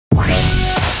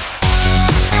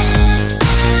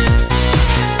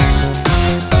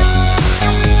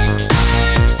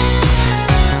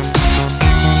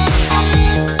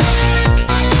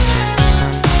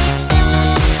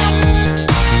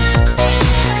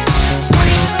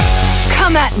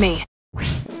at me.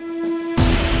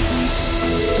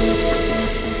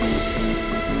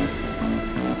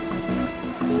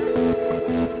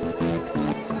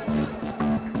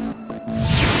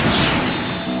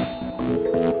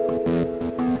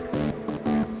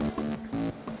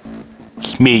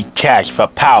 Speed test for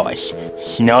powers.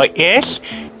 You know what it is?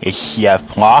 It's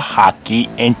floor hockey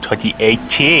in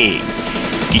 2018.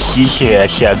 This is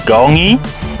a goalie.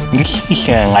 This is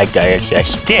like a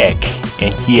stick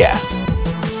in here.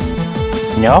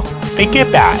 No? Think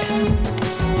about it.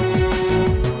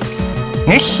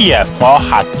 This year floor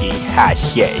hockey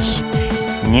has this.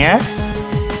 Yeah?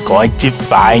 Going to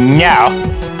find out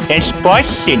in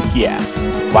sports in here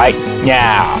right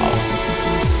now.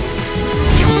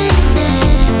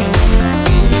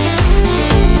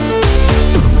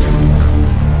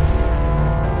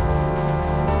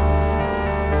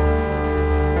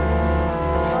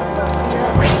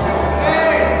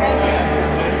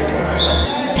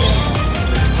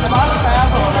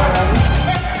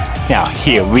 Now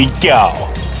here we go.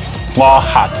 Floor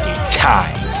hockey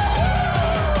time.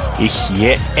 It's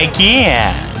here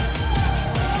again.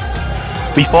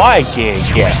 Before I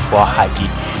get floor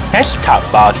hockey, let's talk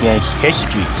about its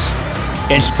histories.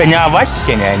 In Spinner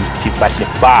Western in 2005,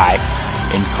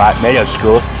 in Clark Middle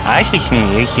School, I was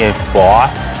here for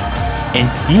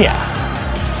in here.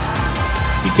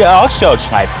 You can also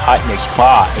try Partners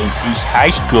Claw in East High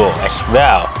School as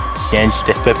well, since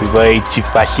the February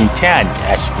 2010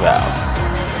 as well.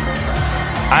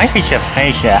 I was a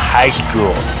place at high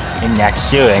school in that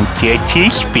student TT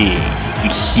speed. You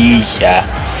can see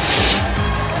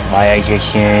what I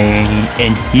just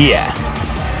in here.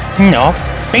 No,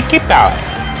 think about it.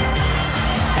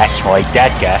 That's why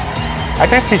that guy, I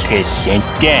thought this was the same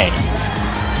thing.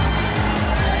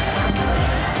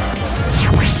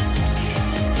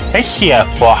 Let's see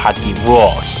floor hockey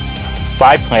rules.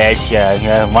 5 players,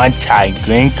 1 time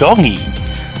green goalie.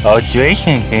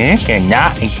 Alterations are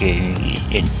not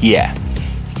in here.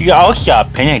 You also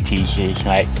have penalties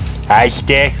like high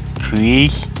stick,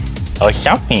 crease, or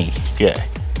something good,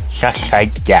 just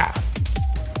like that.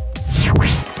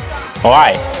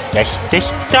 Alright, let's get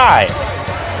started.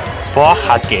 Floor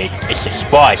hockey is a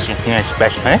sport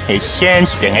special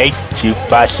since the late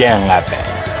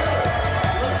 2011.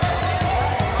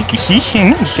 You see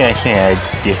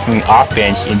different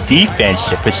offense and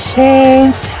defense at the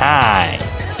same time.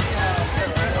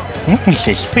 This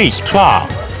is pretty strong.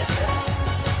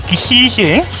 You see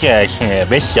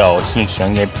vessels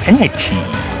in the penalty.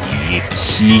 You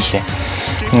see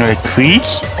the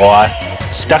crease or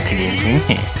stuck in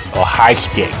or high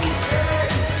stick.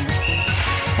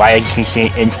 While you can see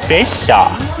in face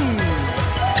off.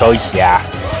 Toys ya.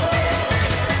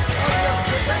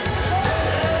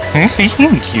 You can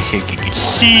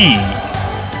see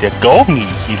the goalie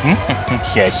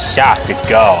just shot the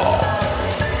goal.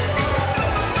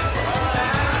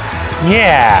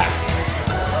 Yeah.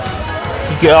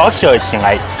 You can also see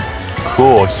like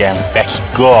cool and best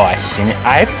scores in the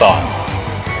iPhone.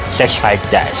 Just like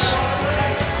this.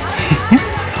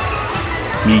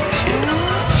 Me too.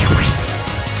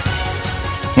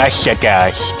 Let's check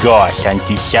out scores on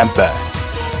December.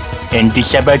 In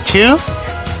December 2,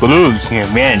 Blues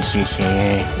wins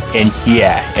in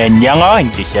here, and yellow in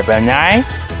December 9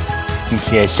 is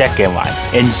the second one.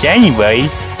 In January,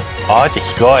 all the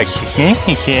scores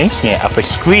up a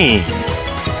screen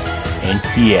in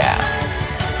here.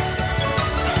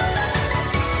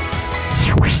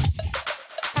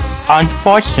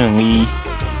 Unfortunately,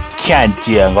 can't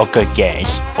do local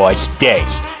games or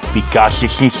states because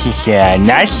this is a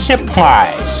nice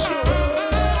surprise.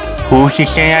 Who's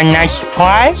a nice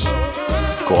surprise?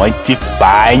 Going to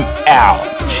find out.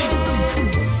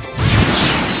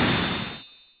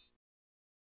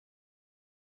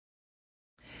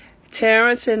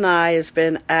 Terrence and I has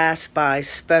been asked by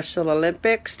Special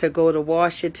Olympics to go to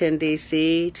Washington,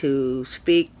 D.C. to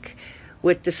speak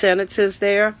with the senators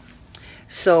there.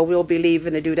 So we'll be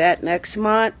leaving to do that next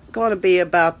month. Going to be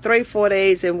about 3-4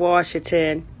 days in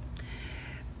Washington,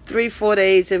 3-4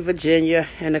 days in Virginia,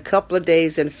 and a couple of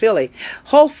days in Philly,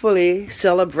 hopefully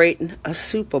celebrating a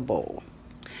Super Bowl.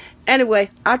 Anyway,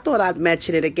 I thought I'd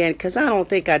mention it again because I don't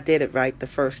think I did it right the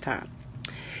first time.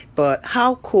 But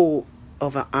how cool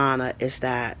of an honor is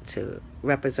that to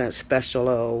represent Special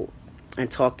O and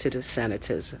talk to the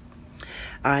senators.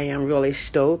 I am really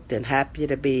stoked and happy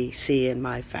to be seeing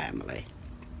my family.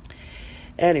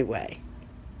 Anyway,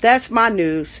 that's my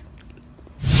news.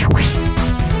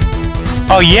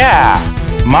 Oh yeah,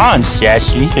 Mom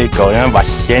says she could go to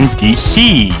Washington,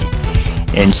 D.C.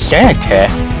 And Senator,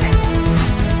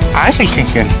 I think she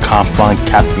can come from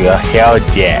Capitol Hill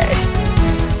Day.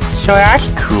 So that's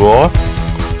cool.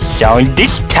 So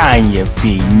this time you'll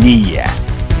be near.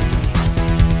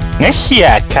 Let's see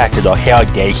how Capitol Hill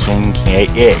Day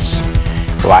it is.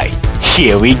 Right,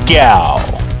 here we go.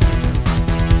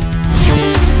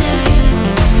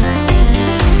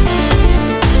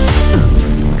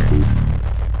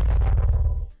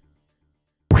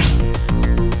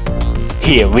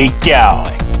 Here we go.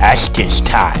 That's this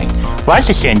time.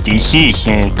 Washington D.C.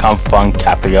 can come from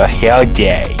Capitol Hill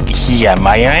Day. This is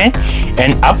Maryland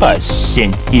and others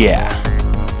in here.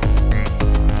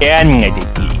 And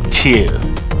Medicaid too.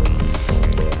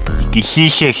 This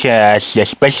is a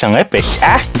Special Olympics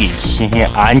athletes here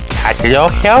on Capitol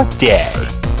Hill Day.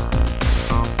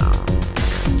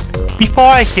 Before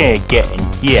I get in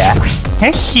here,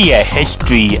 let's see a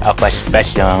history of a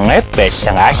Special Olympics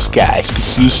in Alaska.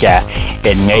 This is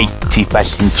in late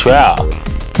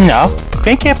 2012. No,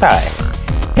 think about it.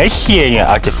 Let's see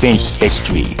other things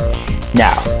history.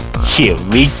 Now, here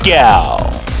we go.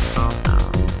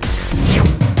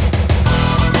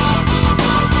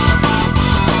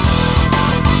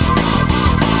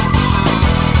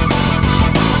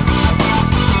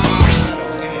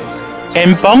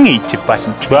 In Bonnie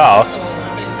 2012,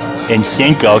 in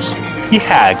singles, he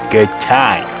had a good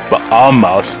time, but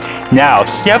almost. Now,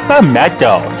 silver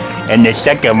medal. And the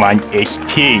second one is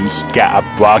teams got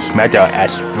a bronze medal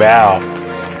as well.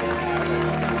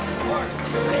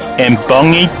 In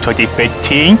Bonnie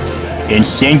 2015, in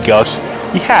singles,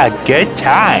 he had a good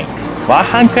time,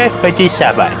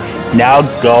 157, now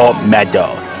gold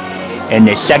medal. And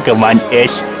the second one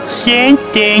is same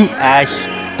thing as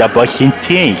the boxing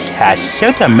teams has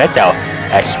silver medal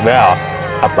as well.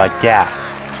 How about that?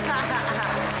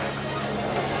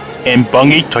 In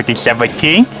Bonnie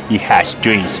 2017, he has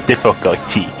degrees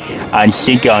difficulty on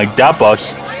single and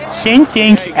doubles, same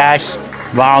things as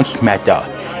bronze medal.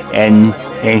 And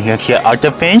in his other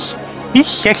things, he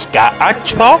just got a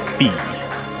trophy.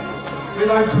 We'd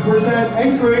like to present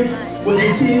Anchorage with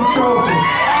the team trophy.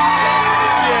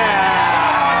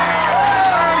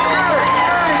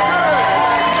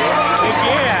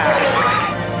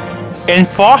 In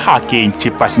fall hockey in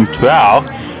 2012,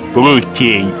 blue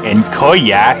team in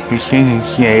Korea is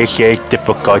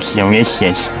difficult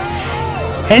situations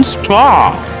and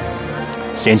strong.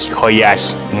 Since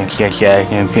Korea's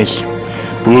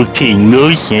blue team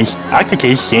loses after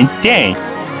the same thing.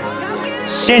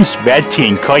 Since red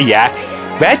team Korea,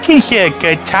 red team had a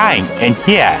good time in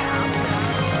here.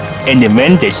 And they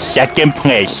win the second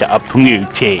place of blue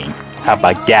team. How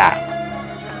about that?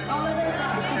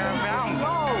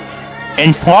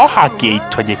 In fall hockey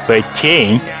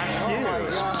 2013,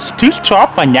 too strong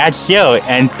for Nat Zero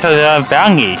and Tulare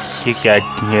Valley is a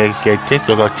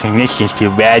difficult conditions to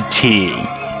red team.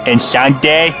 And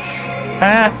Sunday,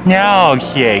 no,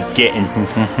 she's getting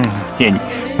in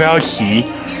Rosie,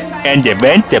 and they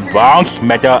win the bronze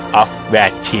medal of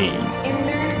red team.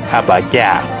 How about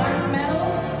that?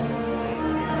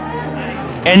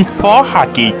 In fall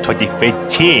hockey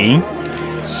 2015,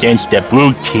 since the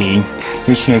blue team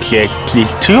is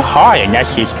too hard and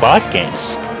that's his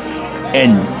bargains.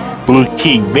 And blue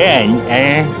team win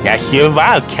and that's your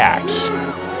Wildcats.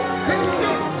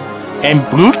 And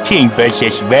blue team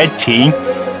versus red team,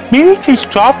 maybe too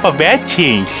strong for red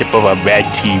team, so a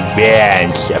red team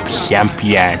wins a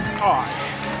champion.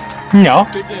 No,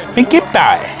 think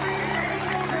about it.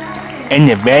 And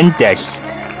the win this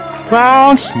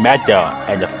bronze medal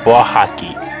and the fall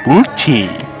hockey blue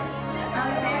team.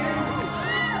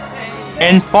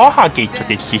 In fall hockey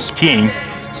 2016,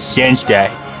 since the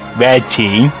red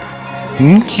team,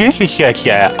 this is just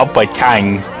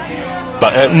overtime,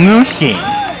 but losing.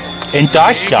 In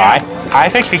dark side, I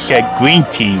think it's a green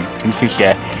team, this is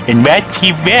in red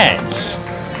team wins.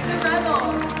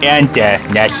 And the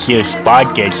national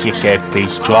Spartans is pretty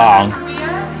strong.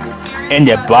 And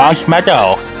the bronze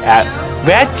medal at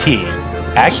red team,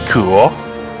 that's cool.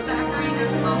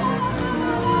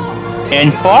 In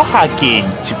fall hockey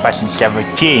in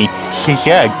 2017, she's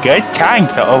a good time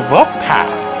to overpass.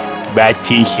 Red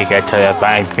team should get to the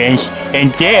Vikings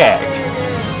and did.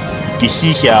 This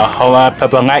is a whole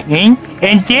Purple Lightning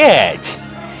and did.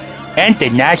 And the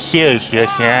national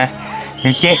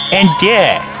and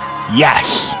did.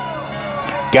 Yes.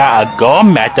 Got a gold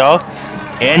medal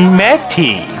in red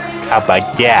team. How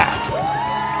about that?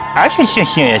 I think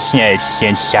she's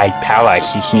inside power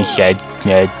since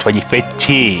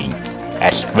 2015.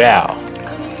 As well.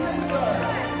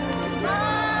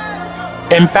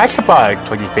 In basketball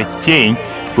 2015,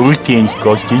 blue teams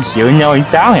goes to 0-0 in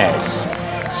Dallas.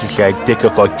 This is a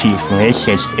difficult for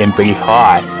instance in Billy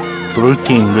Hart. Blue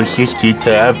team loses to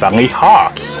the Valley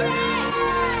Hawks.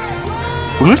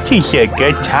 Blue team's a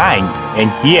good time,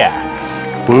 and here,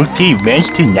 blue team wins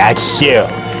to Nashville.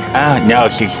 I don't know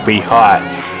if it's pretty hard,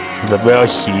 but we'll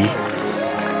see.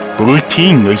 Blue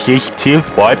team loses to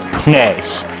 4th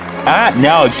place. I don't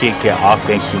know if it's the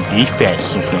offense and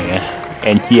defense here,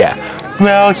 and here,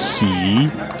 we'll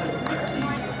see.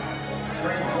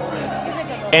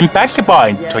 In basketball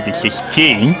in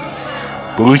 2016,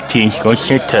 blue team goes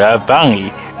to the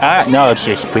Valley. I don't know if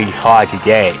it's pretty hard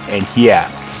today, and here,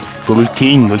 blue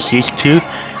team loses to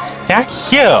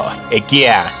Nashville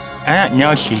again. I don't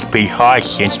know if it's pretty hard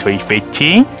since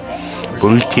 2015.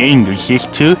 Blue team loses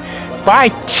to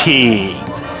white team.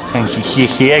 And this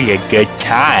is here a good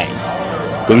time.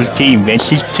 Blue team wins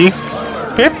to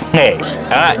 5th place.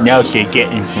 I don't know if they're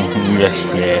getting the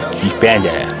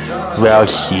defender. We'll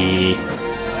see.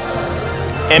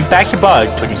 In basketball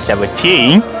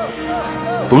 2017,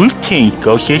 blue team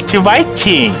goes to white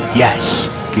team. Yes,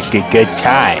 this is a good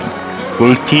time.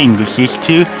 Blue team loses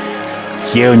to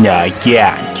Zona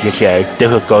again. These are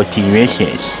difficulty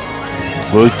missions.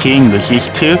 Blue team loses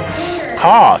to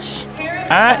Horse.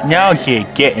 Now they're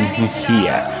getting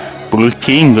here. Blue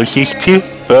team loses to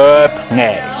 3rd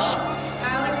place.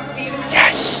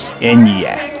 Yes,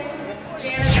 India.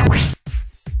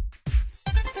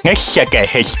 Let's check out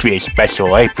history of Special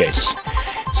Olympics.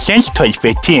 Since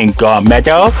 2015 gold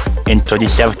medal, in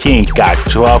 2017 got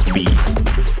trophy.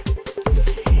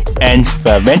 And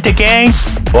for Winter Games,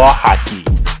 for hockey,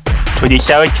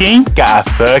 2017 got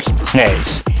 1st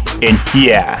place in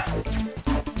here.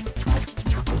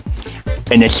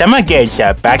 In the Summer Games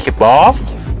of basketball,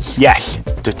 yes,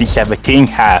 2017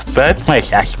 had 3rd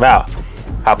place as well.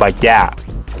 How about that?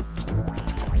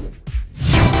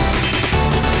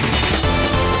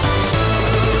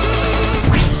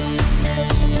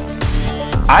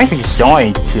 I was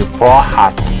going to for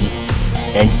hockey,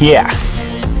 and here,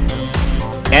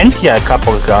 and here a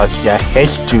couple of the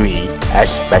history of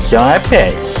Special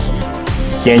Olympics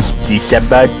since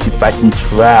December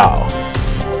 2012.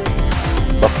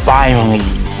 But finally,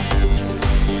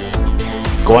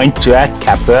 going to a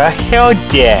Capitol Hill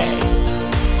Day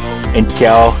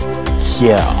until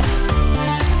here.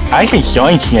 I can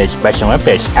join the Special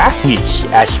Olympics athletes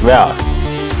as well,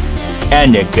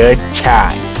 and a good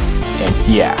time. And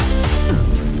here.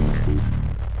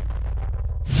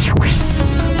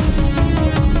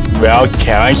 Well,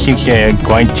 Terrence is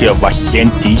going to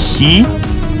Washington, D.C.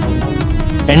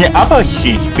 And the other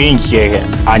she's being here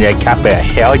on the Capitol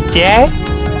Hill Day.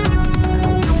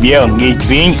 We'll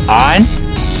be on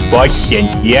Sports in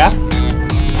here,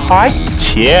 Part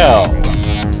 2.